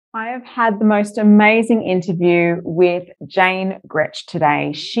I have had the most amazing interview with Jane Gretsch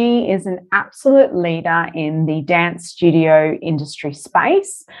today. She is an absolute leader in the dance studio industry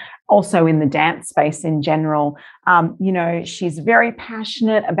space, also in the dance space in general. She's very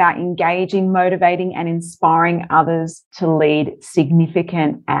passionate about engaging, motivating, and inspiring others to lead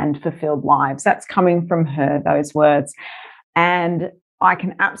significant and fulfilled lives. That's coming from her, those words. And I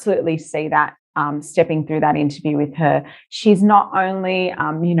can absolutely see that stepping through that interview with her. She's not only,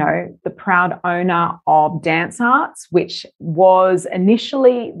 the proud owner of Dance Arts, which was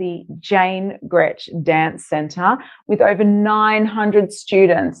initially the Jane Gretsch Dance Centre with over 900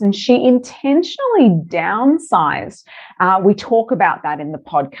 students, and she intentionally downsized. We talk about that in the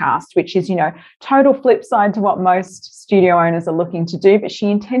podcast, which is, total flip side to what most studio owners are looking to do, but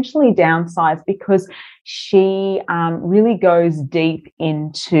she intentionally downsized because she really goes deep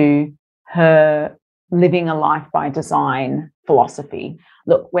into her living a life by design philosophy.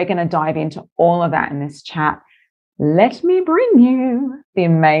 Look, we're going to dive into all of that in this chat. Let me bring you the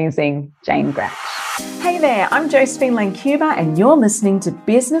amazing Jane Gretsch. Hey there, I'm Josephine Lancuba, and you're listening to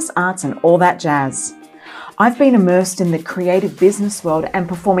Business, Arts and All That Jazz. I've been immersed in the creative business world and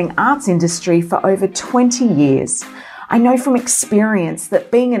performing arts industry for over 20 years. I know from experience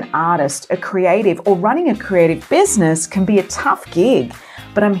that being an artist, a creative, or running a creative business can be a tough gig,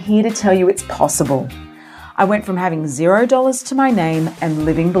 but I'm here to tell you it's possible. I went from having $0 to my name and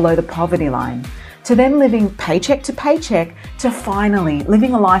living below the poverty line, to then living paycheck to paycheck, to finally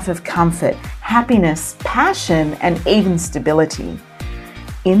living a life of comfort, happiness, passion, and even stability.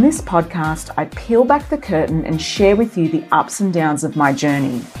 In this podcast, I peel back the curtain and share with you the ups and downs of my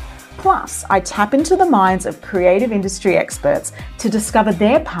journey. Plus, I tap into the minds of creative industry experts to discover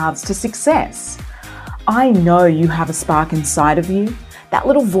their paths to success. I know you have a spark inside of you, that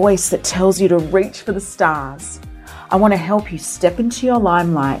little voice that tells you to reach for the stars. I want to help you step into your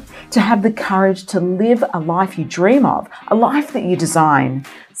limelight, to have the courage to live a life you dream of, a life that you design.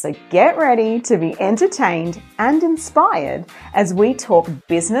 So get ready to be entertained and inspired as we talk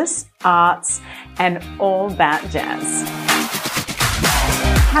business, arts, and all that jazz.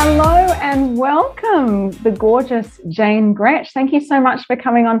 Hello and welcome, the gorgeous Jane Gretsch. Thank you so much for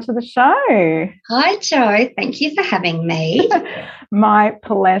coming onto the show. Hi, Jo. Thank you for having me. My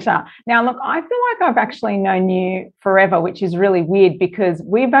pleasure. Now, look, I feel like I've actually known you forever, which is really weird because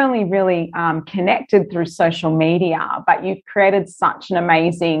we've only really connected through social media, but you've created such an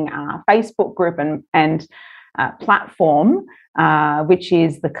amazing Facebook group and platform, which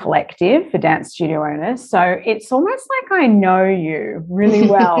is the Collective for Dance Studio Owners. So it's almost like I know you really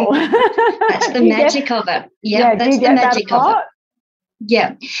well. That's the magic of it. Yeah, that's the magic of it.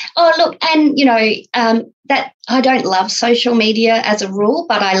 Yeah. Oh, look, and, that I don't love social media as a rule,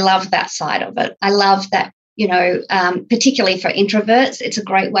 but I love that side of it. I love that, particularly for introverts, it's a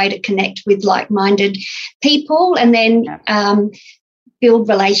great way to connect with like-minded people and then build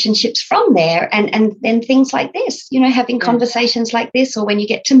relationships from there. And then things like this, having conversations like this, or when you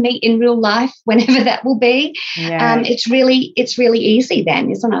get to meet in real life, whenever that will be, it's really easy then,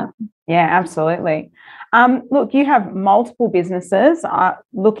 isn't it? Yeah, absolutely. Look, you have multiple businesses.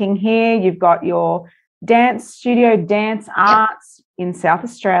 Looking here, you've got your dance studio, Dance Arts in South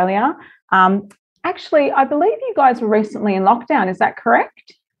Australia. Actually, I believe you guys were recently in lockdown. Is that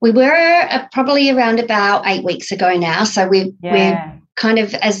correct? We were probably around about 8 weeks ago now. So we're kind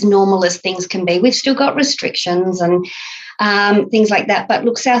of as normal as things can be. We've still got restrictions and things like that. But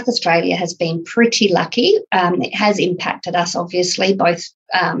look, South Australia has been pretty lucky. It has impacted us, obviously, both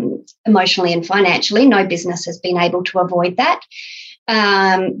emotionally and financially. No business has been able to avoid that.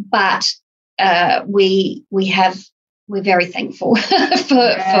 But we're very thankful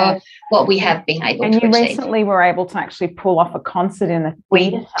for what we have been able to achieve. And you recently were able to actually pull off a concert in the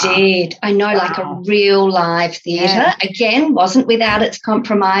theatre. We did. I know, like a real live theatre. Yeah. Again, wasn't without its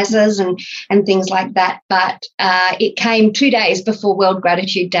compromises and things like that, but it came 2 days before World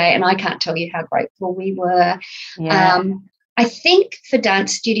Gratitude Day, and I can't tell you how grateful we were. Yeah. I think for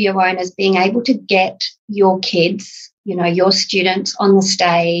dance studio owners, being able to get your kids, your students on the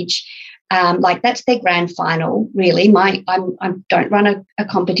stage, like that's their grand final, really. I don't run a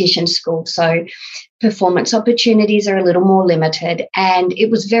competition school, so performance opportunities are a little more limited. And it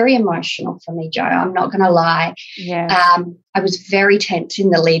was very emotional for me, Jo. I'm not going to lie. Yeah. I was very tense in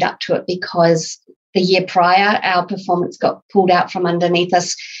the lead up to it because the year prior, our performance got pulled out from underneath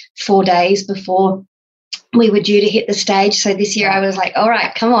us 4 days before we were due to hit the stage. So this year I was like, all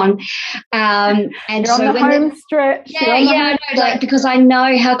right, come on. And you're so on the home stretch. Yeah, because I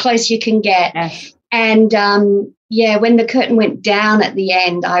know how close you can get. Yes. And, when the curtain went down at the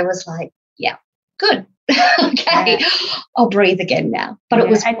end, I was like, yeah, good. Okay, I'll breathe again now. But it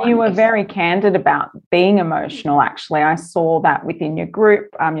was wonderful. You were very candid about being emotional, actually. I saw that within your group,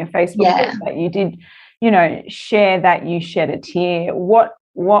 your Facebook group, that you did, share that you shed a tear.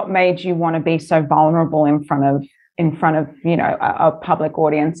 What made you want to be so vulnerable in front of a public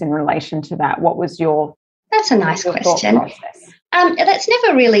audience in relation to that? What was your That's a nice question. That's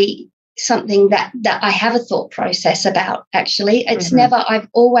never really something that I have a thought process about, actually. It's never, I've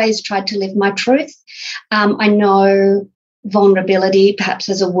always tried to live my truth. I know vulnerability, perhaps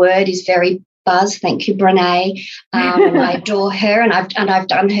as a word, is very buzz. Thank you, Brene. And I adore her, and I've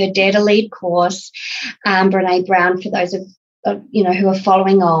done her Dare to Lead course, Brene Brown, for those of who are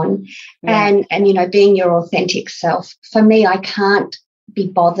following on, and being your authentic self. For me, I can't be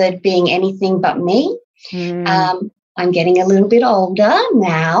bothered being anything but me. I'm getting a little bit older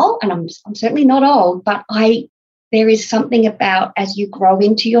now, and I'm certainly not old, but there is something about, as you grow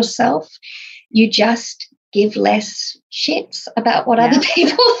into yourself, you just give less shits about what other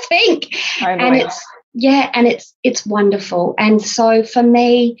people think. Totally. And it's wonderful. And so for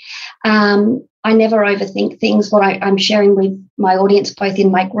me, I never overthink things. What I'm sharing with my audience, both in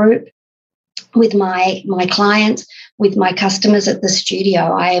my group, with my clients, with my customers at the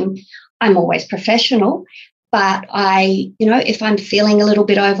studio, I'm always professional. But if I'm feeling a little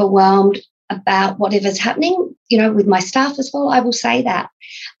bit overwhelmed about whatever's happening, with my staff as well, I will say that.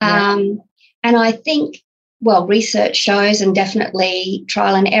 And I think, research shows, and definitely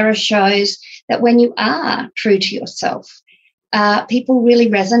trial and error shows, that when you are true to yourself, people really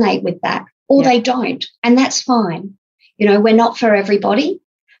resonate with that, or they don't. And that's fine. We're not for everybody.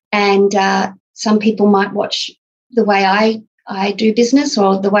 And some people might watch the way I do business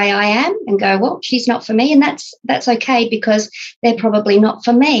or the way I am and go, well, she's not for me. And that's okay, because they're probably not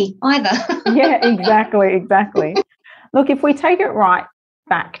for me either. Yeah, exactly. Look, if we take it right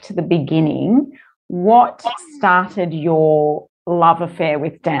back to the beginning, what started your love affair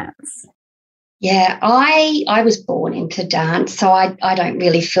with dance? Yeah, I was born into dance, so I don't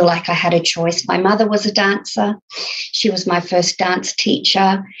really feel like I had a choice. My mother was a dancer. She was my first dance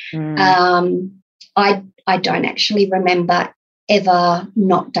teacher. I don't actually remember ever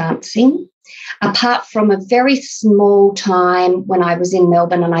not dancing, apart from a very small time when I was in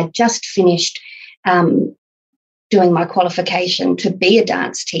Melbourne and I just finished doing my qualification to be a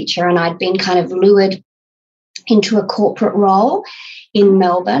dance teacher, and I'd been kind of lured into a corporate role in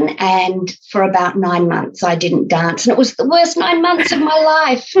Melbourne, and for about 9 months I didn't dance, and it was the worst 9 months of my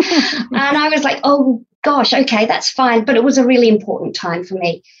life. And I was like, oh gosh, okay, that's fine. But it was a really important time for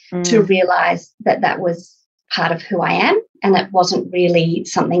me to realise that was part of who I am, and that wasn't really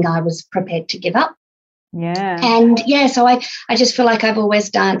something I was prepared to give up. And so I just feel like I've always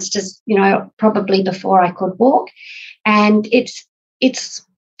danced, as probably before I could walk, and it's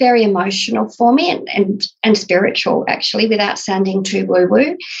very emotional for me and spiritual, actually, without sounding too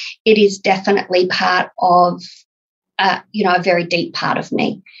woo-woo. It is definitely part of a very deep part of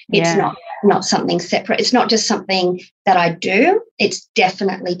me. It's not something separate. It's not just something that I do. It's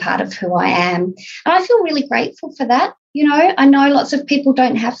definitely part of who I am. And I feel really grateful for that. I know lots of people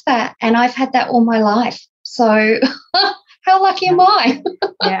don't have that, and I've had that all my life. So how lucky am I?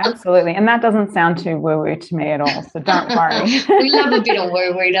 Yeah, absolutely. And that doesn't sound too woo-woo to me at all, so don't worry. We love a bit of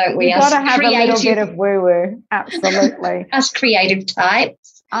woo-woo, don't we? We've got to have a little bit of woo-woo. Absolutely. Us creative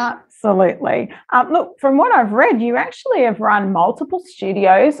types. Absolutely. Look, from what I've read, you actually have run multiple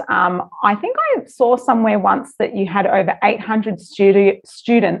studios. I think I saw somewhere once that you had over 800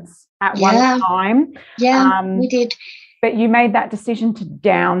 students at one time. Yeah, we did. But you made that decision to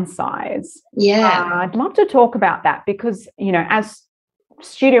downsize. Yeah. I'd love to talk about that because, as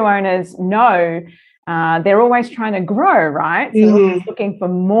studio owners know, they're always trying to grow, right? So we're looking for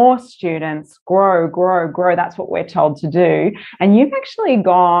more students, grow. That's what we're told to do. And you've actually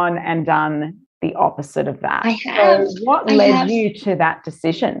gone and done the opposite of that. I have. So what led you to that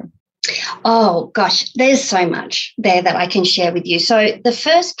decision? Oh, gosh, there's so much there that I can share with you. So the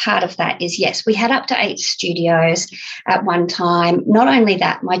first part of that is, yes, we had up to 8 studios at one time. Not only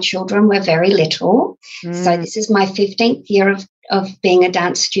that, my children were very little. So this is my 15th year of being a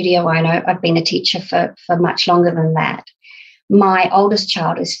dance studio owner. I've been a teacher for much longer than that. My oldest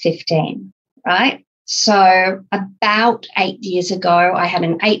child is 15, right? So about 8 years ago, I had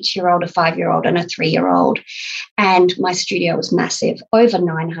an 8-year-old, a 5-year-old, and a 3-year-old. And my studio was massive, over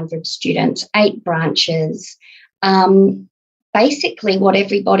 900 students, 8 branches. Basically what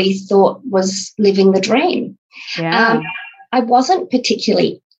everybody thought was living the dream. Yeah. I wasn't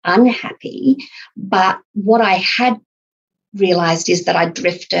particularly unhappy, but what I had realised is that I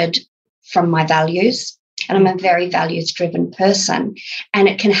drifted from my values. And I'm a very values-driven person, and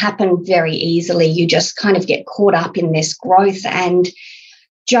it can happen very easily. You just kind of get caught up in this growth. And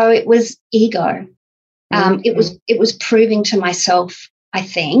Jo, it was ego. It was proving to myself, I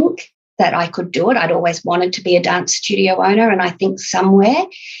think, that I could do it. I'd always wanted to be a dance studio owner, and I think somewhere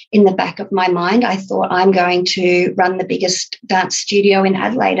in the back of my mind, I thought I'm going to run the biggest dance studio in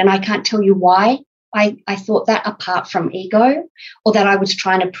Adelaide, and I can't tell you why I thought that, apart from ego, or that I was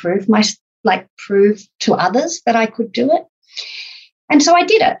trying to prove to others that I could do it. And so I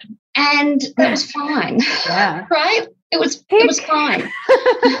did it, and that was fine. Yeah. Right? It was fine.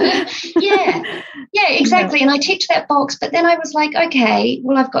 Yeah, exactly. And I ticked that box, but then I was like, okay,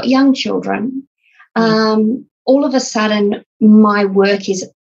 well, I've got young children. All of a sudden, my work is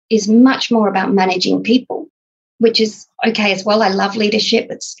much more about managing people, which is okay as well. I love leadership.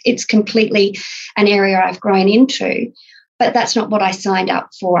 It's completely an area I've grown into, but that's not what I signed up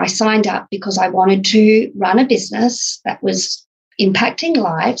for. I signed up because I wanted to run a business that was impacting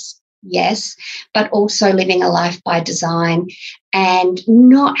lives. Yes, but also living a life by design and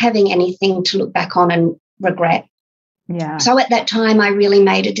not having anything to look back on and regret. Yeah. So at that time, I really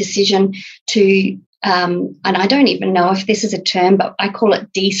made a decision to, and I don't even know if this is a term, but I call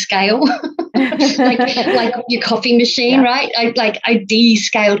it descale, like your coffee machine, right? I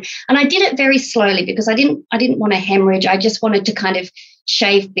descaled, and I did it very slowly because I didn't want to hemorrhage. I just wanted to kind of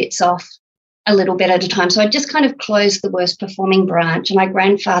shave bits off a little bit at a time. So I just kind of closed the worst performing branch, and I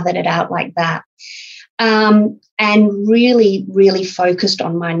grandfathered it out like that, and really, really focused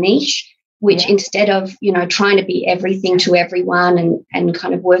on my niche, which instead of, trying to be everything to everyone and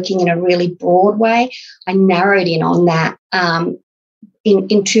kind of working in a really broad way, I narrowed in on that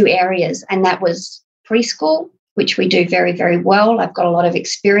in two areas, and that was preschool, which we do very, very well. I've got a lot of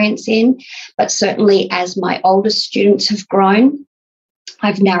experience in, but certainly as my oldest students have grown,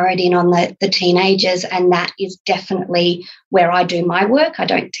 I've narrowed in on the teenagers, and that is definitely where I do my work. I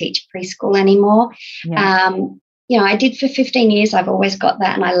don't teach preschool anymore. Yeah. I did for 15 years. I've always got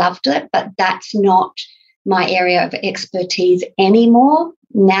that, and I loved it, but that's not my area of expertise anymore.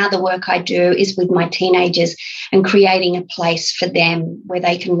 Now the work I do is with my teenagers and creating a place for them where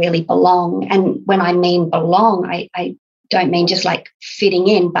they can really belong. And when I mean belong, I don't mean just like fitting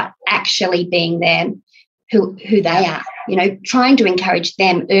in, but actually being there, who they are, trying to encourage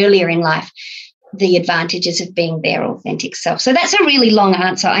them earlier in life, the advantages of being their authentic self. So that's a really long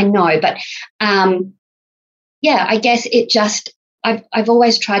answer, I know, but I guess it just, I've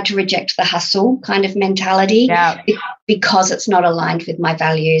always tried to reject the hustle kind of mentality because it's not aligned with my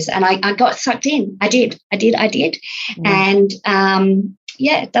values, and I got sucked in. I did. And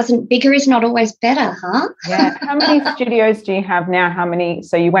bigger is not always better, huh? Yeah. How many studios do you have now?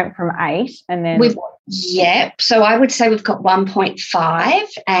 So you went from 8 and then... So I would say we've got 1.5,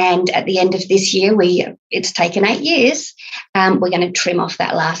 and at the end of this year, it's taken 8 years. We're going to trim off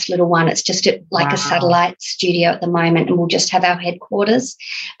that last little one. It's just a satellite studio at the moment, and we'll just have our headquarters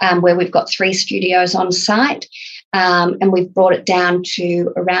where we've got 3 studios on site, and we've brought it down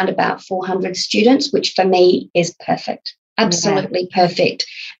to around about 400 students, which for me is perfect. Absolutely perfect.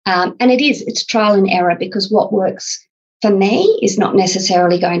 And it's trial and error, because what works for me is not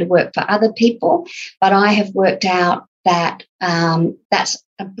necessarily going to work for other people, but I have worked out that that's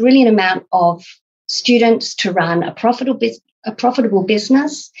a brilliant amount of students to run a profitable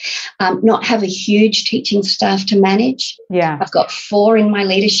business, not have a huge teaching staff to manage. Yeah. I've got 4 in my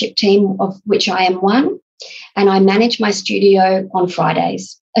leadership team, of which I am one, and I manage my studio on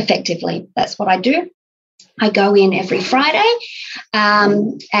Fridays effectively. That's what I do. I go in every Friday,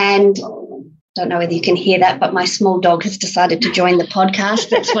 and don't know whether you can hear that, but my small dog has decided to join the podcast.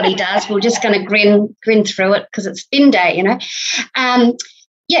 That's what he does. We're just going to grin through it because it's bin day, and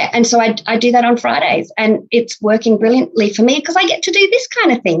so I do that on Fridays, and it's working brilliantly for me because I get to do this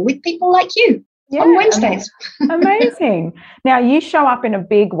kind of thing with people like you on Wednesdays. Amazing. Now, you show up in a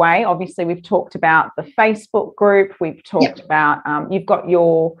big way. Obviously, we've talked about the Facebook group. We've talked about you've got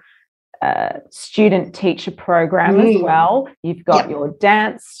your student teacher program as well. You've got your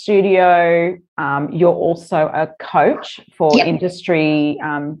dance studio. You're also a coach for industry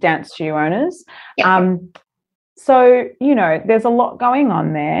dance studio owners. So, there's a lot going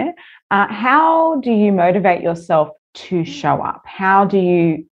on there. How do you motivate yourself to show up? How do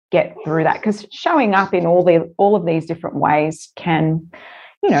you get through that? Because showing up in all of these different ways can,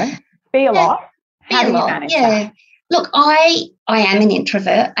 be a lot. How do you manage that? Look, I am an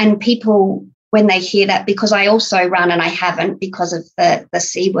introvert, and people, when they hear that, because I also run, and I haven't because of the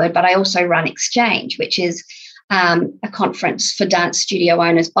C word, but I also run Exchange, which is a conference for dance studio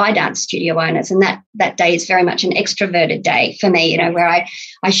owners by dance studio owners. And that day is very much an extroverted day for me, where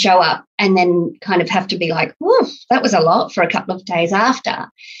I show up and then kind of have to be like, oh, that was a lot for a couple of days after.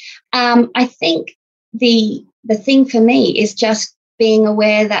 I think the thing for me is just being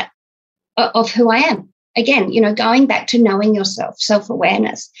aware of who I am. Again, going back to knowing yourself,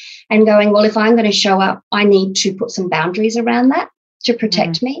 self-awareness, and going, well, if I'm going to show up, I need to put some boundaries around that to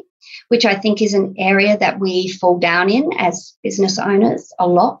protect me, which I think is an area that we fall down in as business owners a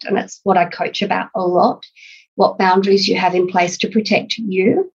lot. And it's what I coach about a lot, what boundaries you have in place to protect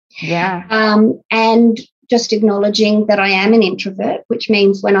you. Yeah. And just acknowledging that I am an introvert, which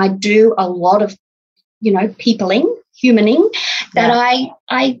means when I do a lot of, humaning, that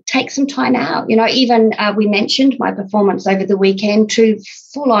I take some time out. Even we mentioned my performance over the weekend, 2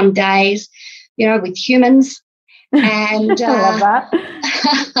 full-on days, with humans. And I love that.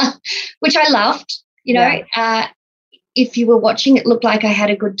 which I loved, if you were watching, it looked like I had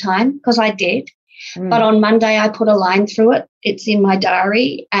a good time, because I did. But on Monday, I put a line through it. It's in my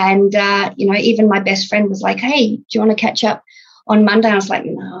diary. And, even my best friend was like, hey, do you want to catch up on Monday? I was like,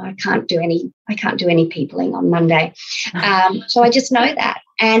 no, I can't do any peopling on Monday. So I just know that.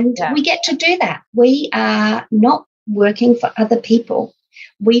 And we get to do that. We are not working for other people.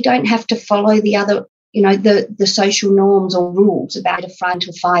 We don't have to follow the other, the social norms or rules about a 5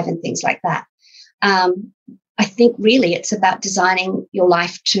 till 5 and things like that. I think really it's about designing your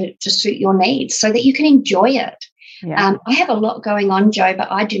life to suit your needs so that you can enjoy it. Yeah. I have a lot going on, Jo,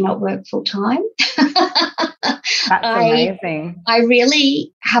 but I do not work full time. That's amazing. I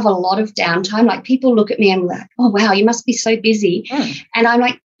really have a lot of downtime. Like, people look at me and like, oh, wow, you must be so busy. And I'm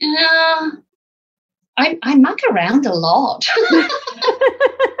like, I muck around a lot.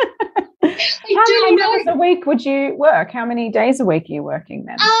 How many hours a week would you work? How many days a week are you working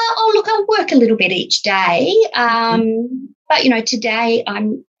then? Look, I'll work a little bit each day. But, today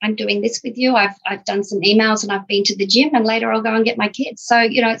I'm doing this with you. I've done some emails and I've been to the gym, and later I'll go and get my kids. So,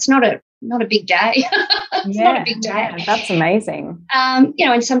 it's not a big day. It's not a big day. Yeah, that's amazing.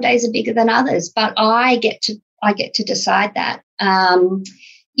 And some days are bigger than others, but I get to decide that. And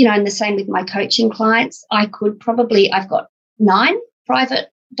the same with my coaching clients. I've got 9 private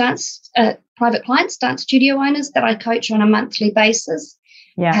clients, dance studio owners that I coach on a monthly basis.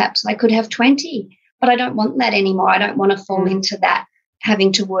 Yeah. Perhaps I could have 20, but I don't want that anymore. I don't want to fall into that,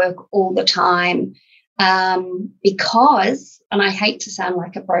 having to work all the time, because, and I hate to sound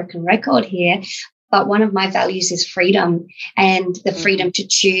like a broken record here, but one of my values is freedom, and the freedom to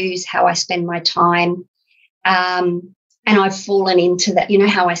choose how I spend my time. And I've fallen into that. You know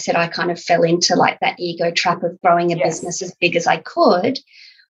how I said I kind of fell into like that ego trap of growing a business as big as I could?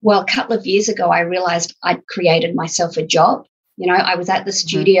 Well, a couple of years ago, I realized I'd created myself a job. I was at the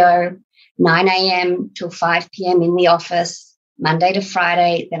studio 9 a.m. till 5 p.m. in the office, Monday to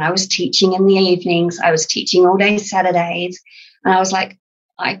Friday. Then I was teaching in the evenings. I was teaching all day Saturdays. And I was like,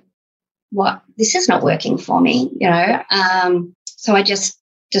 this is not working for me, So I just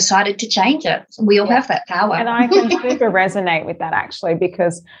decided to change it. We all have that power. And I can super resonate with that, actually,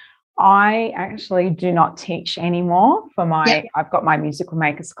 because I actually do not teach anymore I've got my Musical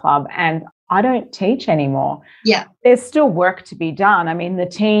Makers Club, and I don't teach anymore. Yeah. There's still work to be done. I mean, the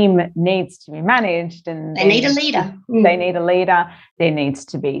team needs to be managed, and they need a leader. They need a leader. There needs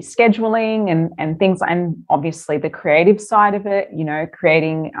to be scheduling and things, and obviously the creative side of it,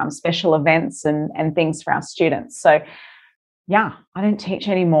 creating special events and things for our students. So yeah, I don't teach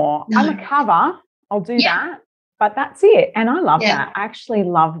anymore. No. I'm a cover. I'll do that, but that's it. And I love that. I actually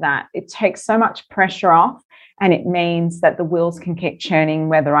love that. It takes so much pressure off, and it means that the wheels can keep churning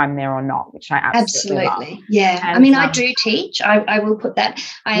whether I'm there or not, which I absolutely love. Yeah. And, I do teach. I will put that.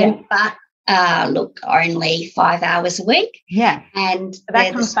 Look, only 5 hours a week. Yeah. And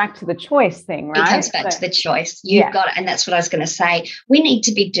that comes back to the choice thing, right? It comes back to the choice. You've got it. And that's what I was going to say. We need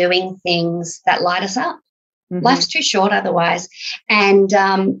to be doing things that light us up. Life's too short otherwise. And,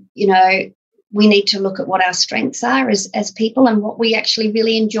 we need to look at what our strengths are as people and what we actually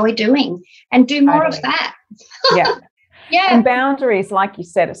really enjoy doing, and do more of that. Yeah. And boundaries, like you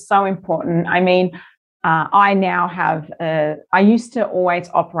said, are so important. I mean, I now have, I used to always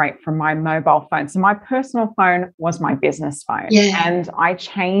operate from my mobile phone. So my personal phone was my business phone. Yeah. And I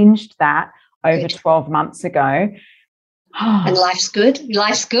changed that over 12 months ago. And life's good.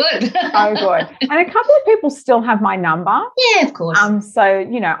 Life's good. Oh, good. And a couple of people still have my number. Yeah, of course. So,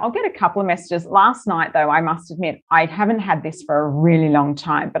 I'll get a couple of messages. Last night, though, I must admit, I haven't had this for a really long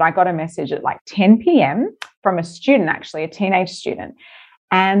time, but I got a message at like 10 p.m. from a student, actually, a teenage student.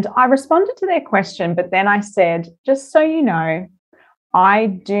 And I responded to their question, but then I said, just so you know, I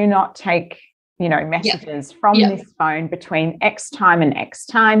do not take, messages from this phone between X time and X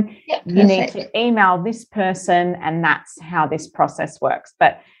time. Yep, you need to email this person, and that's how this process works.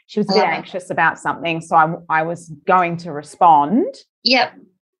 But she was a bit anxious about something, so I was going to respond. Yep.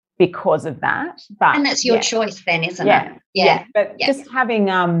 Because of that. And that's your choice then, isn't it? Yeah. But just having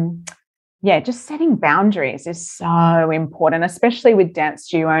just setting boundaries is so important, especially with dance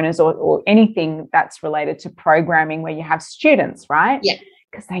studio owners or anything that's related to programming where you have students, right? Yeah.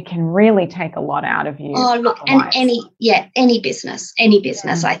 Because they can really take a lot out of you. Oh, look, otherwise. And any business,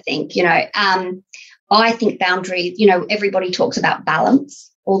 I think, I think boundaries, everybody talks about balance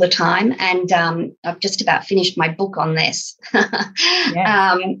all the time. And I've just about finished my book on this,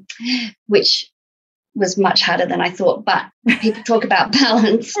 which was much harder than I thought. But people talk about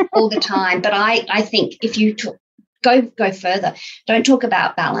balance all the time. But I think if you go further, don't talk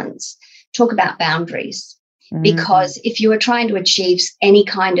about balance, talk about boundaries. Because if you are trying to achieve any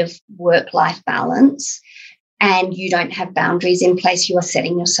kind of work-life balance and you don't have boundaries in place, you are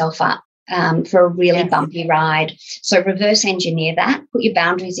setting yourself up for a really bumpy ride. So reverse engineer that, put your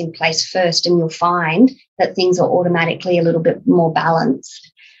boundaries in place first, and you'll find that things are automatically a little bit more balanced.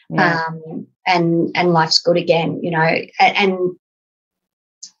 And life's good again, and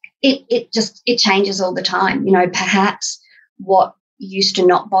it changes all the time. Perhaps what used to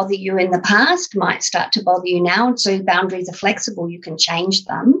not bother you in the past might start to bother you now. And so boundaries are flexible. You can change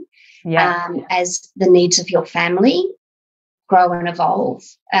them as the needs of your family grow and evolve.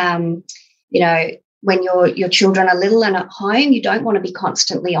 When your children are little and at home, you don't want to be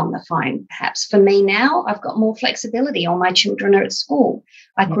constantly on the phone. Perhaps for me now, I've got more flexibility. All my children are at school.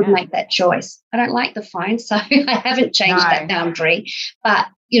 I could make that choice. I don't like the phone, so I haven't changed that boundary. But,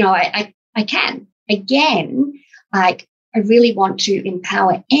 I can. Again, I really want to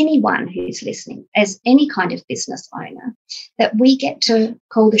empower anyone who's listening as any kind of business owner that we get to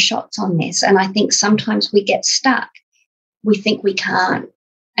call the shots on this. And I think sometimes we get stuck. We think we can't,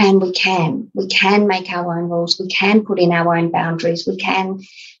 and we can. We can make our own rules. We can put in our own boundaries. We can.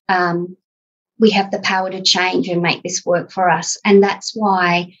 We have the power to change and make this work for us. And that's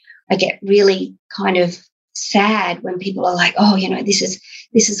why I get really kind of sad when people are like, oh, this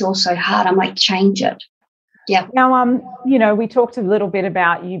is all so hard. I'm like, change it. Yeah. Now, we talked a little bit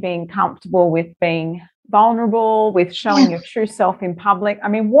about you being comfortable with being vulnerable, with showing your true self in public. I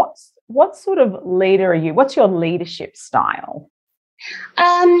mean, what sort of leader are you? What's your leadership style?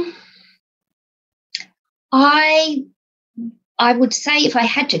 I would say if I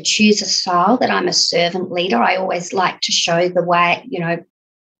had to choose a style, that I'm a servant leader. I always like to show the way,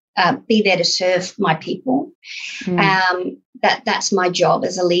 be there to serve my people. That's my job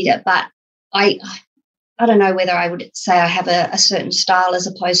as a leader. But I don't know whether I would say I have a certain style as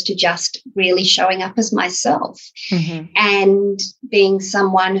opposed to just really showing up as myself and being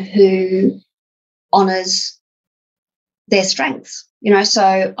someone who honours their strengths.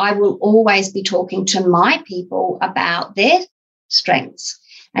 So I will always be talking to my people about their strengths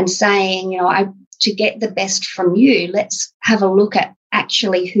and saying, to get the best from you, let's have a look at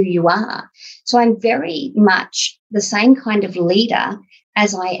actually who you are. So I'm very much the same kind of leader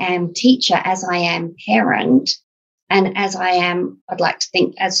as I am teacher, as I am parent, and as I am, I'd like to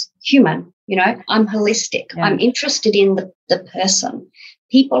think, as human. I'm holistic. Yeah. I'm interested in the person.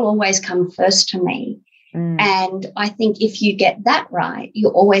 People always come first to me. And I think if you get that right,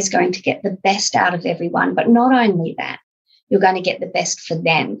 you're always going to get the best out of everyone. But not only that, you're going to get the best for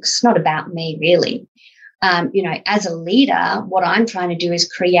them. It's not about me, really. As a leader, what I'm trying to do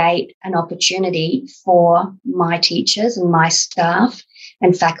is create an opportunity for my teachers and my staff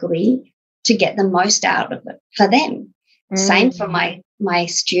and faculty to get the most out of it for them. Same for my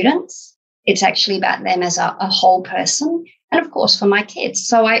students. It's actually about them as a whole person. And, of course, for my kids.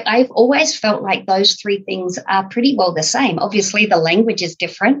 So I've always felt like those three things are pretty well the same. Obviously, the language is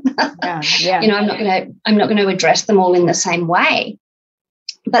different. I'm not going to address them all in the same way.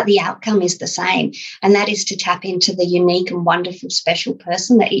 But the outcome is the same, and that is to tap into the unique and wonderful, special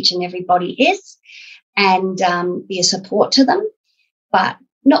person that each and everybody is and be a support to them, but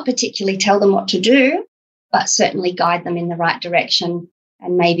not particularly tell them what to do, but certainly guide them in the right direction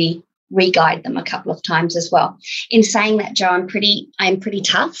and maybe re-guide them a couple of times as well. In saying that, Jo, I'm pretty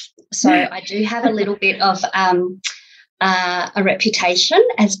tough. So I do have a little bit of a reputation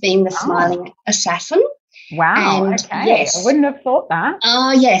as being the smiling assassin. Wow. And okay. Yes. I wouldn't have thought that.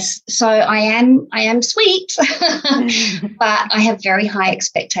 Oh, yes. So I am sweet, but I have very high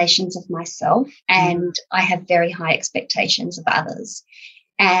expectations of myself and I have very high expectations of others.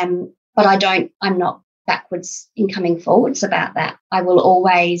 But I'm not backwards in coming forwards about that. I will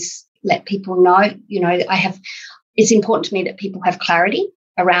always let people know, it's important to me that people have clarity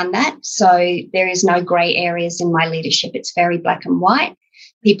around that. So there is no grey areas in my leadership. It's very black and white.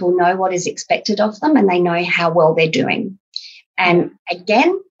 People know what is expected of them and they know how well they're doing. And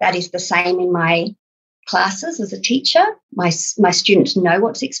again, that is the same in my classes as a teacher. My students know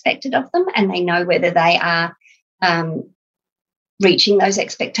what's expected of them and they know whether they are reaching those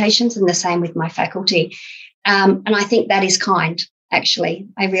expectations, and the same with my faculty. And I think that is kind, actually.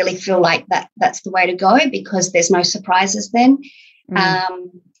 I really feel like that's the way to go, because there's no surprises then.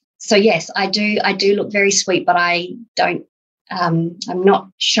 So, yes, I do look very sweet, but I don't, I'm not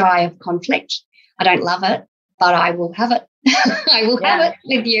shy of conflict. I don't love it, but I will have it. I will have it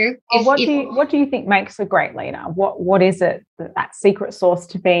with you. What do you think makes a great leader? What is it, that secret sauce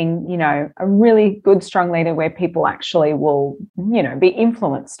to being, a really good, strong leader where people actually will, be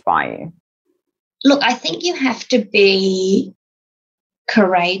influenced by you? Look, I think you have to be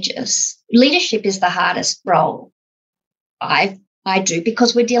courageous. Leadership is the hardest role I do,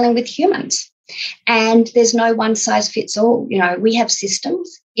 because we're dealing with humans, and there's no one size fits all. We have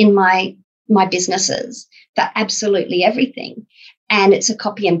systems in my businesses for absolutely everything, and it's a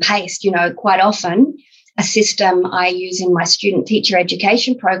copy and paste. Quite often a system I use in my student teacher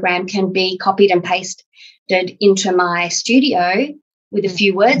education program can be copied and pasted into my studio with a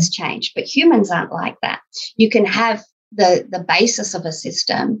few words changed, but humans aren't like that. You can have the basis of a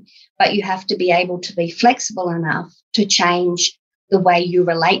system, but you have to be able to be flexible enough to change the way you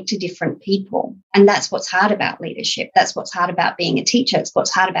relate to different people. And that's what's hard about leadership. That's what's hard about being a teacher. It's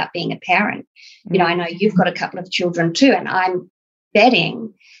what's hard about being a parent. I know you've got a couple of children too, and I'm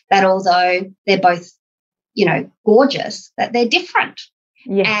betting that although they're both, gorgeous, that they're different.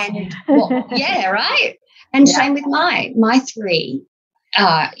 Yes. And right. And same with my three.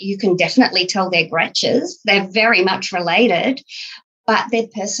 You can definitely tell they're Gretches. They're very much related, but their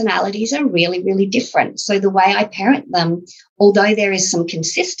personalities are really, really different. So the way I parent them, although there is some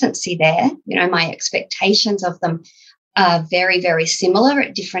consistency there, my expectations of them are very, very similar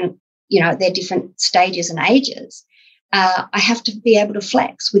at different, their different stages and ages. I have to be able to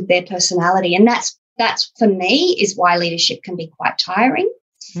flex with their personality. And that's for me is why leadership can be quite tiring,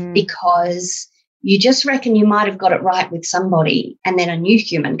 because you just reckon you might have got it right with somebody, and then a new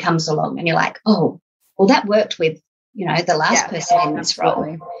human comes along and you're like, oh, well, that worked with, the last person in this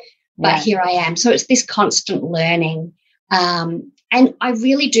role. But here I am. So it's this constant learning. And I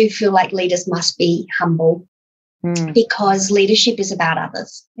really do feel like leaders must be humble, because leadership is about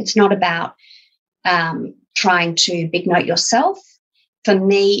others. It's not about trying to big note yourself. For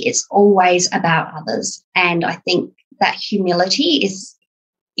me, it's always about others. And I think that humility is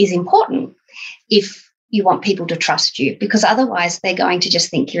important if you want people to trust you, because otherwise they're going to just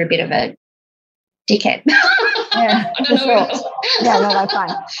think you're a bit of a dickhead. Yeah, for sure. Yeah, no, that's fine.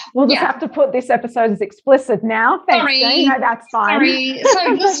 We'll just have to put this episode as explicit now. Thanks, Jane. No, that's fine. Sorry. So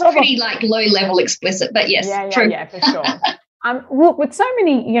it's pretty low-level explicit, but yes, true. Yeah, for sure. Look, with so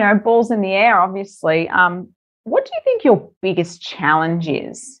many, balls in the air, obviously, what do you think your biggest challenge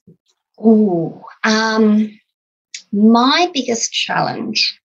is? My biggest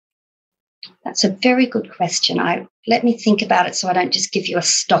challenge. That's a very good question. Let me think about it so I don't just give you a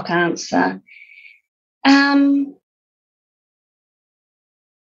stock answer.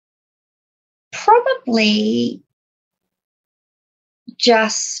 Probably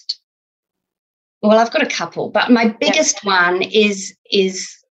I've got a couple, but my biggest one is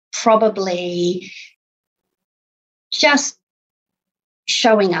probably just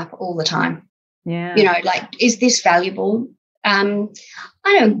showing up all the time. Yeah. Is this valuable? I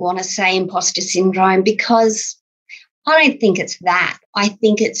don't want to say imposter syndrome, because I don't think it's that. I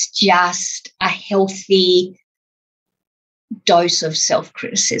think it's just a healthy dose of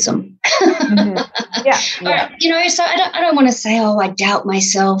self-criticism. Yeah. So I don't want to say, I doubt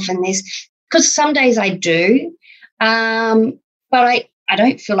myself and this, because some days I do, but I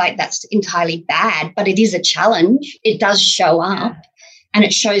don't feel like that's entirely bad, but it is a challenge. It does show up, and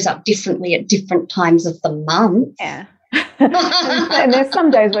it shows up differently at different times of the month. Yeah. And there's some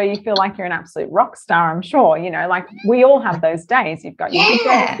days where you feel like you're an absolute rock star, I'm sure. Like we all have those days. You've got your good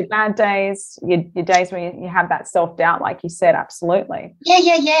days, your bad days, your days where you have that self-doubt, like you said. Absolutely.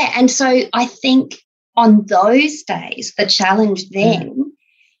 Yeah. And so I think on those days, the challenge then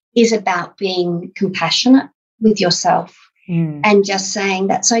is about being compassionate with yourself and just saying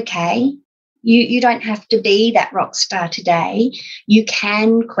that's okay. You don't have to be that rock star today. You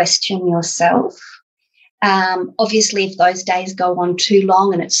can question yourself. Obviously, if those days go on too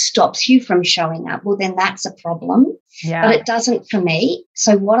long and it stops you from showing up, well, then that's a problem. Yeah. But it doesn't for me.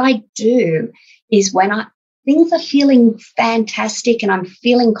 So what I do is when things are feeling fantastic and I'm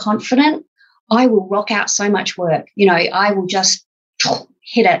feeling confident, I will rock out so much work. I will just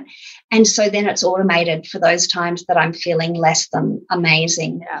hit it. And so then it's automated for those times that I'm feeling less than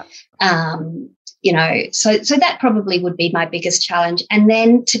amazing. Yeah. You know, so that probably would be my biggest challenge. And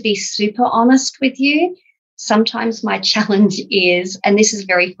then to be super honest with you, sometimes my challenge is, and this is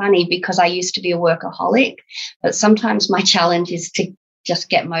very funny because I used to be a workaholic, but sometimes my challenge is to just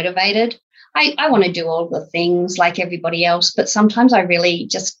get motivated. I want to do all the things like everybody else, but sometimes I really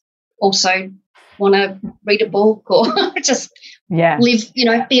just also want to read a book or just live, you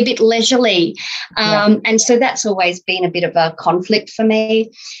know, be a bit leisurely. And so that's always been a bit of a conflict for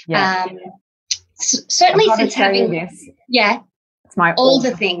me. Certainly since having this. It's my all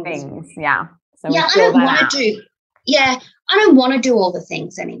the things. Yeah. So I don't want to do. I don't want to do all the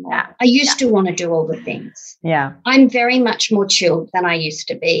things anymore. I used to want to do all the things. I'm very much more chilled than I used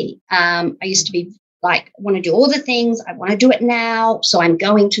to be. I used to be like, I want to do all the things. I want to do it now. So I'm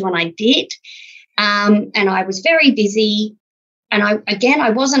going to, and I did. And I was very busy. And I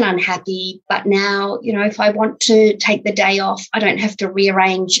wasn't unhappy. But now, you know, if I want to take the day off, I don't have to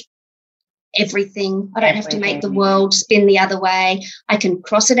rearrange everything. I don't have to make the world spin the other way. I can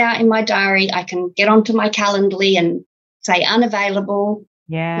cross it out in my diary. I can get onto my Calendly and say unavailable.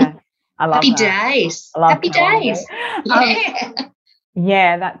 Yeah. I love Happy that. days. I love Happy days.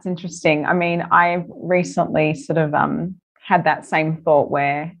 Yeah, that's interesting. I mean, I've recently sort of had that same thought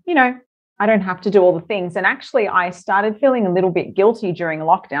where, you know, I don't have to do all the things. And actually, I started feeling a little bit guilty during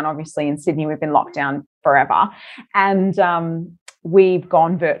lockdown. Obviously, in Sydney, we've been locked down forever. And we've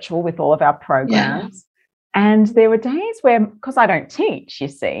gone virtual with all of our programs. And there were days where, because I don't teach, you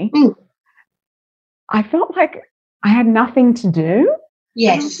see, I felt like I had nothing to do.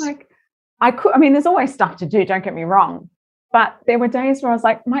 Yes. And I was like, I mean, there's always stuff to do, don't get me wrong. But there were days where I was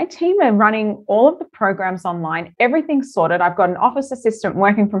like, my team are running all of the programs online, everything's sorted. I've got an office assistant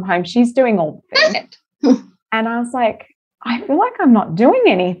working from home. She's doing all the things. And I was like, I feel like I'm not doing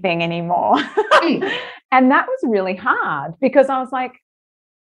anything anymore. And that was really hard because I was like,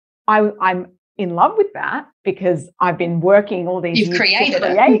 I'm in love with that because I've been working all these years to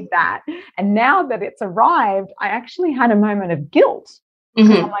create that. And now that it's arrived, I actually had a moment of guilt.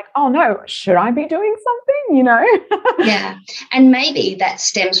 I'm like, oh no, should I be doing something, you know? And maybe that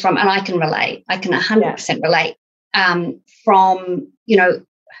stems from, and I can relate, I can 100% relate from, you know,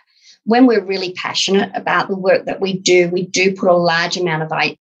 when we're really passionate about the work that we do put a large amount of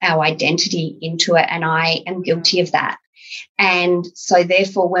our identity into it, and I am guilty of that. And so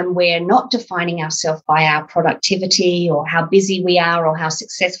therefore, when we're not defining ourselves by our productivity or how busy we are or how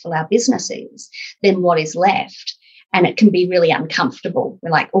successful our business is, then what is left? And it can be really uncomfortable. We're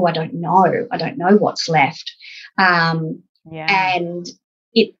like, oh, I don't know what's left. And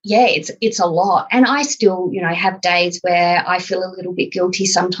it's a lot. And I still, you know, have days where I feel a little bit guilty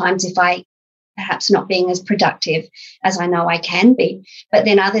sometimes if I perhaps not being as productive as I know I can be. But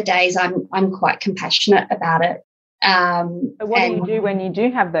then other days I'm quite compassionate about it. So what do you do when you do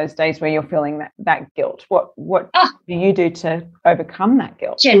have those days where you're feeling that guilt? What do you do to overcome that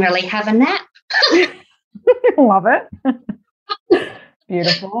guilt? Generally have a nap. Love it.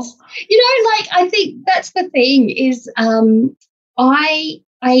 Beautiful. You know, like I think that's the thing is I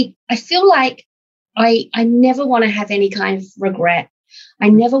feel like I never want to have any kind of regret. I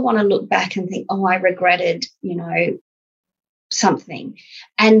never want to look back and think, oh, I regretted, you know, something.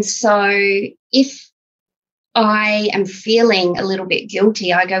 And so if I am feeling a little bit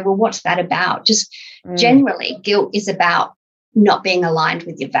guilty, I go, well, what's that about? Just generally, guilt is about not being aligned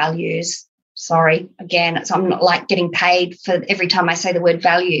with your values. Sorry, again, I'm not like getting paid for every time I say the word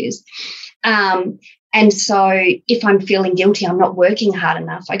values. And so if I'm feeling guilty, I'm not working hard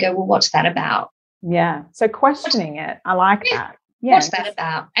enough, I go, well, what's that about? Yeah. So questioning it. I like that. Yeah. What's that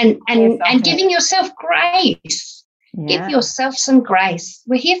about? And giving yourself grace. Give yourself some grace.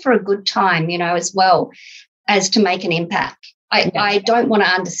 We're here for a good time, you know, as well as to make an impact. I don't want to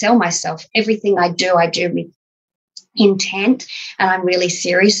undersell myself. Everything I do with intent, and I'm really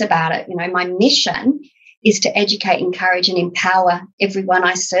serious about it. You know, my mission is to educate, encourage, and empower everyone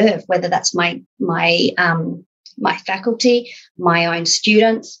I serve, whether that's my faculty, my own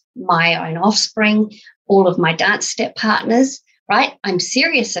students, my own offspring, all of my dance step partners, right? I'm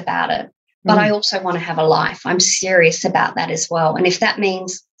serious about it, but I also want to have a life. I'm serious about that as well. And if that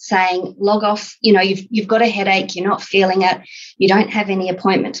means saying, log off, you know, you've got a headache, you're not feeling it, you don't have any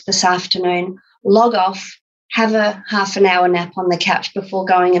appointments this afternoon, log off, have a half an hour nap on the couch before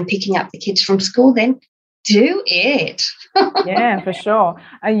going and picking up the kids from school, then do it. Yeah, for sure.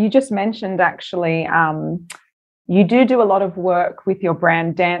 You just mentioned actually you do a lot of work with your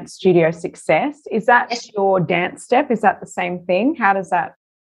brand Dance Studio Success. Is that your dance step? Is that the same thing? How does that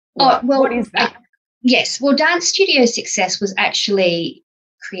work? What is that? Yes. Well, Dance Studio Success was actually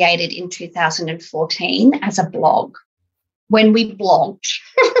created in 2014 as a blog. When we blogged,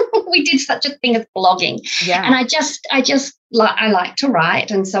 we did such a thing as blogging. Yeah. And I like to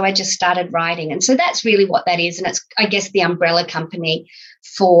write. And so I just started writing. And so that's really what that is. And it's, I guess, the umbrella company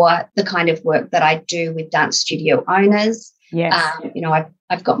for the kind of work that I do with dance studio owners. Yes.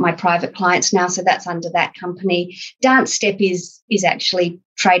 I've got my private clients now, so that's under that company. Dance Step is actually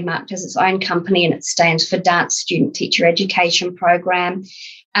trademarked as its own company, and it stands for Dance Student Teacher Education Program.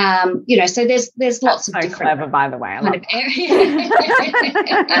 So there's lots of different. Clever, by the way.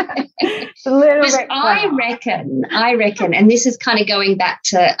 It's a little bit. I reckon, and this is kind of going back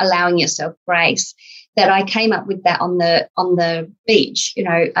to allowing yourself grace. That I came up with that on the beach.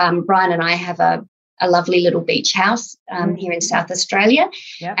 Brian and I have a lovely little beach house here in South Australia.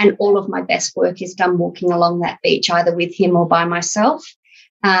 Yep. And all of my best work is done walking along that beach, either with him or by myself,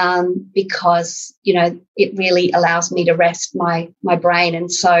 because, it really allows me to rest my brain.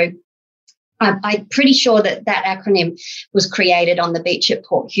 And so I'm pretty sure that acronym was created on the beach at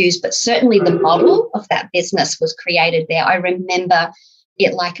Port Hughes, but certainly the model of that business was created there. I remember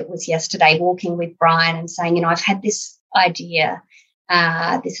it like it was yesterday, walking with Brian and saying, I've had this idea.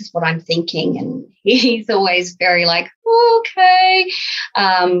 This is what I'm thinking. And he's always very like, okay.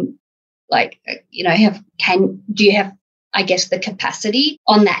 Do you have, I guess, the capacity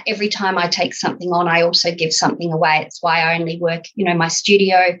on that? Every time I take something on, I also give something away. It's why I only work, my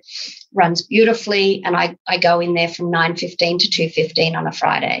studio runs beautifully, and I go in there from 9:15 to 2:15 on a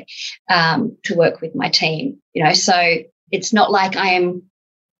Friday to work with my team, so it's not like I am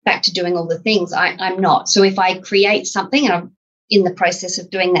back to doing all the things. I'm not. So if I create something, and I'm in the process of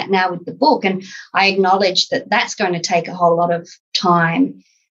doing that now with the book, and I acknowledge that that's going to take a whole lot of time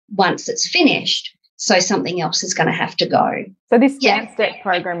once it's finished. So something else is going to have to go. So this Dance Step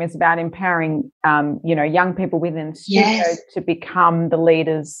program is about empowering, young people within the studio to become the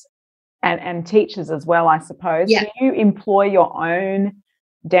leaders and teachers as well, I suppose. Yeah. Do you employ your own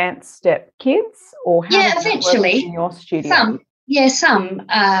Dance Step kids, or how does that work in your studio? Some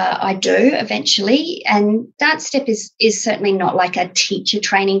I do eventually. And Dance Step is certainly not like a teacher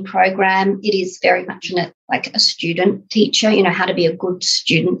training program. It is very much like a student teacher, how to be a good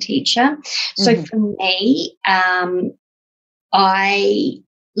student teacher. So for me,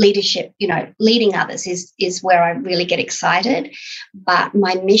 leadership, leading others is where I really get excited. But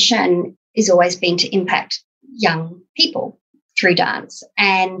my mission has always been to impact young people through dance.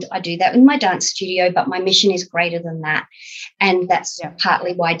 And I do that in my dance studio, but my mission is greater than that. And that's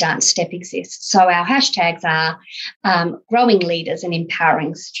partly why Dance Step exists. So our hashtags are growing leaders and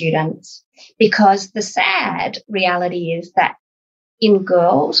empowering students, because the sad reality is that in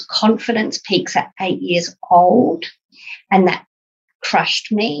girls, confidence peaks at 8 years old, and that crushed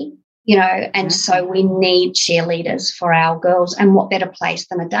me. And so we need cheerleaders for our girls. And what better place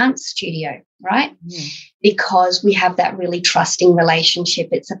than a dance studio, right? Because we have that really trusting relationship.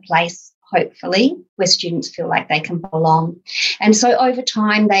 It's a place, hopefully, where students feel like they can belong. And so over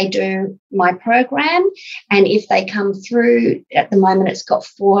time, they do my program. And if they come through, at the moment, it's got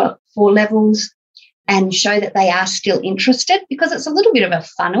four levels, and show that they are still interested, because it's a little bit of a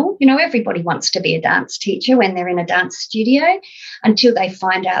funnel. Everybody wants to be a dance teacher when they're in a dance studio, until they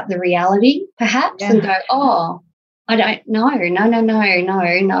find out the reality, perhaps, and go, oh, I don't know. No.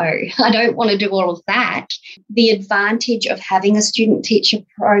 I don't want to do all of that. The advantage of having a student teacher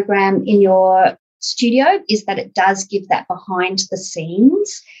program in your studio is that it does give that behind the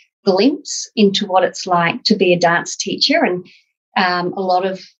scenes glimpse into what it's like to be a dance teacher. And a lot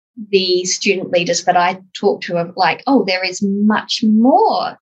of the student leaders that I talk to are like, oh, there is much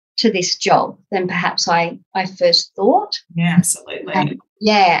more to this job than perhaps I first thought. Yeah, absolutely.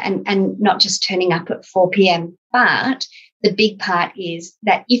 And not just turning up at 4 p.m. But the big part is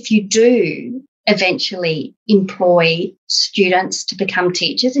that if you do eventually employ students to become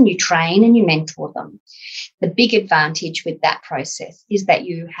teachers, and you train and you mentor them, the big advantage with that process is that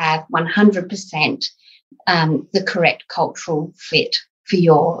you have 100% the correct cultural fit for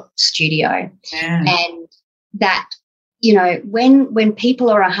your studio. And that, when people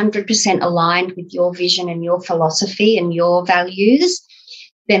are 100% aligned with your vision and your philosophy and your values,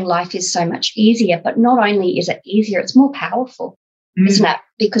 then life is so much easier. But not only is it easier, it's more powerful, isn't it?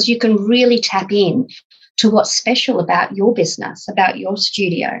 Because you can really tap in to what's special about your business, about your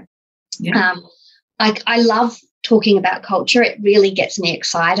studio. I love talking about culture. It really gets me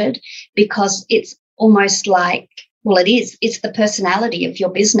excited, because it's almost like, it's the personality of your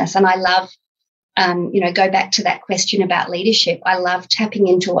business. And I love, go back to that question about leadership. I love tapping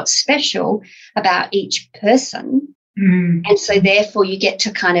into what's special about each person. And so therefore you get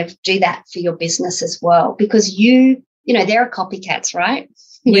to kind of do that for your business as well, because they're copycats, right?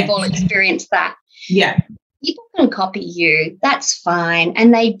 We've all experienced that. Yeah. People can copy you. That's fine.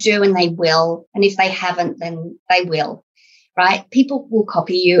 And they do, and they will. And if they haven't, then they will, right? People will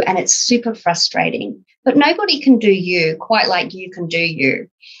copy you, and it's super frustrating. But nobody can do you quite like you can do you.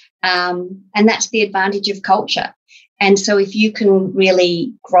 And that's the advantage of culture. And so if you can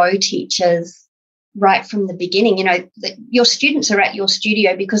really grow teachers right from the beginning, you know, your students are at your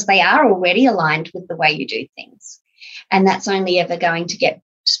studio because they are already aligned with the way you do things. And that's only ever going to get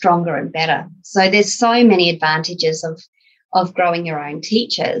stronger and better. So there's so many advantages of growing your own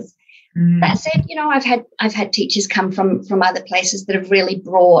teachers. That said, you know, I've had teachers come from other places that have really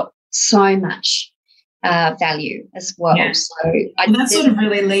brought so much value as well. Yeah. So that sort of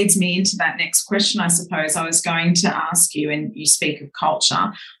really leads me into that next question, I suppose. I was going to ask you, and you speak of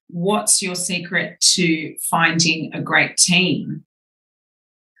culture, what's your secret to finding a great team?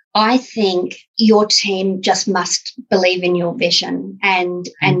 I think your team just must believe in your vision and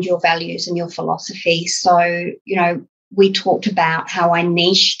your values and your philosophy. So, you know, we talked about how I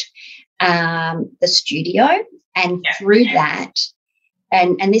niched the studio, and through that,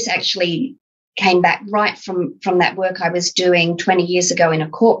 and this actually came back right from that work I was doing 20 years ago in a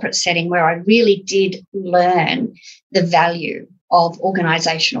corporate setting, where I really did learn the value of